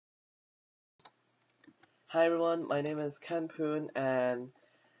Hi everyone, my name is Poon and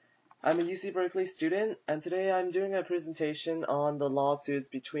I'm a UC Berkeley student, and today I'm doing a presentation on the lawsuits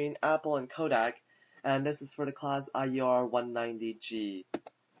between Apple and Kodak, and this is for the class IER 190G.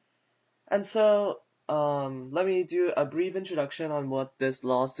 And so, let me do a brief introduction on what this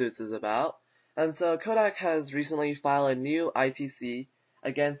lawsuit is about. And so Kodak has recently filed a new ITC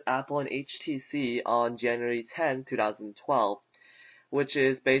against Apple and HTC on January 10, 2012. Which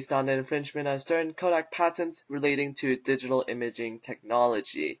is based on the infringement of certain Kodak patents relating to digital imaging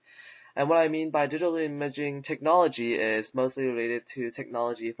technology. And what I mean by digital imaging technology is mostly related to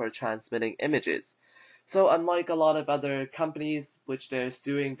technology for transmitting images. So unlike a lot of other companies which they're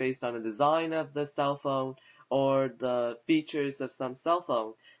suing based on the design of the cell phone or the features of some cell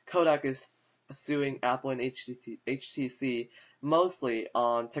phone, Kodak is suing Apple and HTC mostly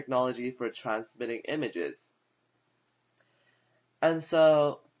on technology for transmitting images. And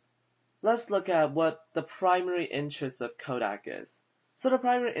so let's look at what the primary interest of Kodak is. So the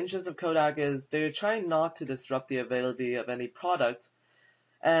primary interest of Kodak is they're trying not to disrupt the availability of any product,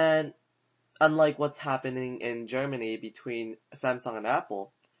 and unlike what's happening in Germany between Samsung and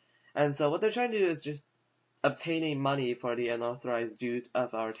Apple. And so what they're trying to do is just obtaining money for the unauthorized use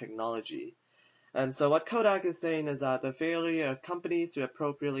of our technology. And so what Kodak is saying is that the failure of companies to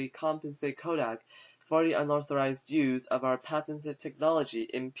appropriately compensate Kodak for the unauthorized use of our patented technology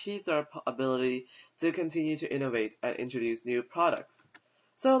impedes our ability to continue to innovate and introduce new products.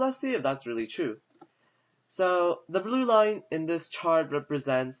 So let's see if that's really true. So the blue line in this chart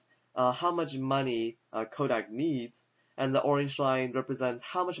represents how much money Kodak needs, and the orange line represents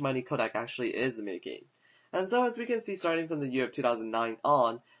how much money Kodak actually is making. And so as we can see, starting from the year of 2009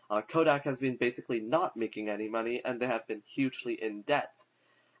 on, Kodak has been basically not making any money, and they have been hugely in debt.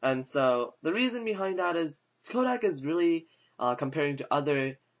 And so the reason behind that is Kodak is really, comparing to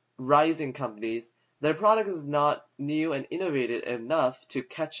other rising companies, their product is not new and innovative enough to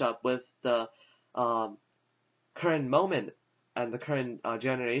catch up with the current moment and the current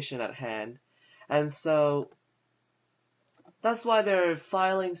generation at hand. And so that's why they're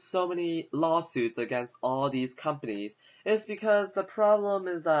filing so many lawsuits against all these companies. It's because the problem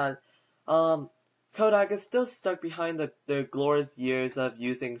is that Kodak is still stuck behind their glorious years of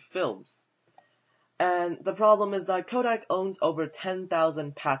using films. And the problem is that Kodak owns over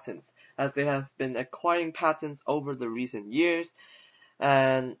 10,000 patents, as they have been acquiring patents over the recent years,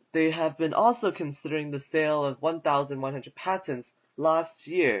 and they have been also considering the sale of 1,100 patents last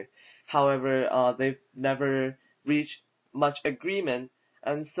year. However, they've never reached much agreement,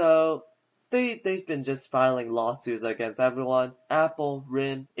 and so they've been just filing lawsuits against everyone, Apple,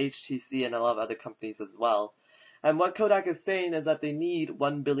 RIM, HTC, and a lot of other companies as well. And what Kodak is saying is that they need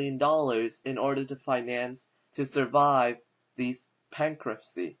 $1 billion in order to survive these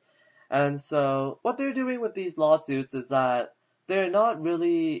bankruptcy. And so what they're doing with these lawsuits is that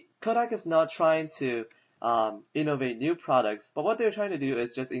Kodak is not trying to innovate new products, but what they're trying to do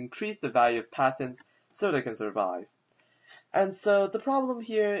is just increase the value of patents so they can survive. And so the problem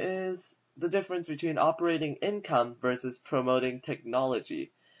here is the difference between operating income versus promoting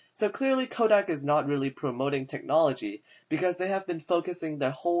technology. So clearly Kodak is not really promoting technology because they have been focusing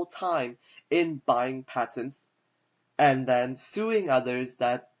their whole time in buying patents and then suing others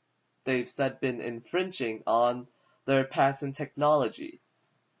that they've said been infringing on their patent technology.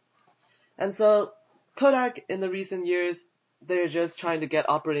 And so Kodak in the recent years, they're just trying to get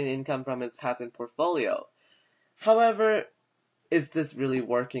operating income from its patent portfolio. However, is this really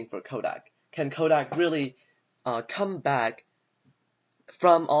working for Kodak? Can Kodak really come back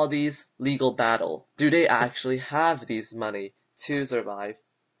from all these legal battle? Do they actually have these money to survive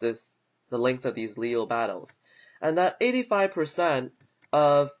the length of these legal battles? And that 85%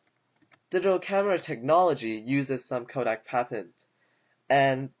 of digital camera technology uses some Kodak patent.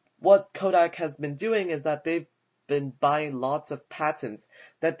 And what Kodak has been doing is that they've been buying lots of patents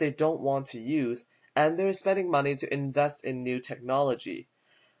that they don't want to use, and they're spending money to invest in new technology.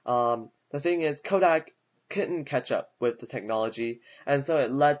 The thing is, Kodak couldn't catch up with the technology, and so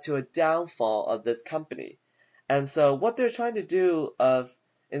it led to a downfall of this company. And so what they're trying to do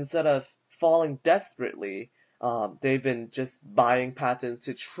instead of falling desperately, they've been just buying patents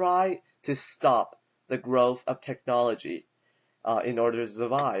to try to stop the growth of technology in order to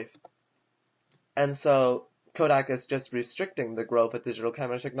survive. And so Kodak is just restricting the growth of digital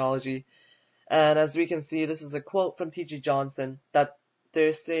camera technology. And as we can see, this is a quote from T.G. Johnson that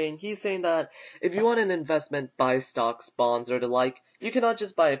he's saying that if you want an investment, buy stocks, bonds, or the like, you cannot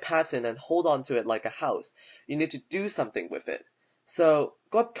just buy a patent and hold on to it like a house. You need to do something with it. So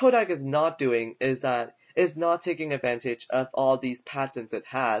what Kodak is not doing is that it's not taking advantage of all these patents it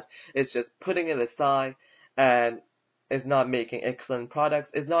has. It's just putting it aside and is not making excellent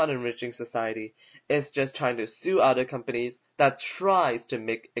products, is not enriching society, it's just trying to sue other companies that tries to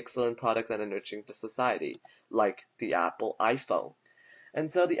make excellent products and enriching the society, like the Apple iPhone. And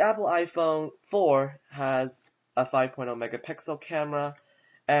so the Apple iPhone 4 has a 5.0 megapixel camera,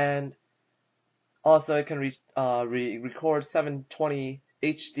 and also it can record 720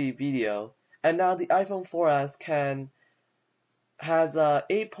 HD video. And now the iPhone 4S has a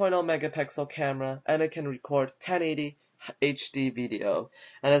 8.0 megapixel camera, and it can record 1080 HD video.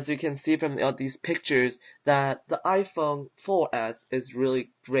 And as you can see from these pictures, that the iPhone 4S is really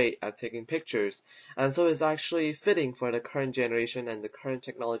great at taking pictures, and so it's actually fitting for the current generation and the current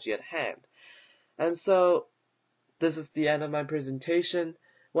technology at hand. And so this is the end of my presentation.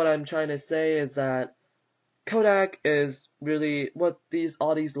 What I'm trying to say is that Kodak is really what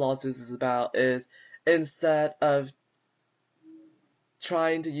all these lawsuits is about, is instead of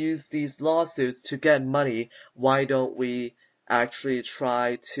trying to use these lawsuits to get money, why don't we actually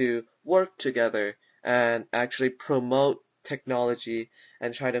try to work together and actually promote technology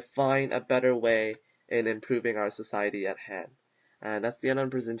and try to find a better way in improving our society at hand? And that's the end of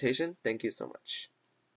the presentation. Thank you so much.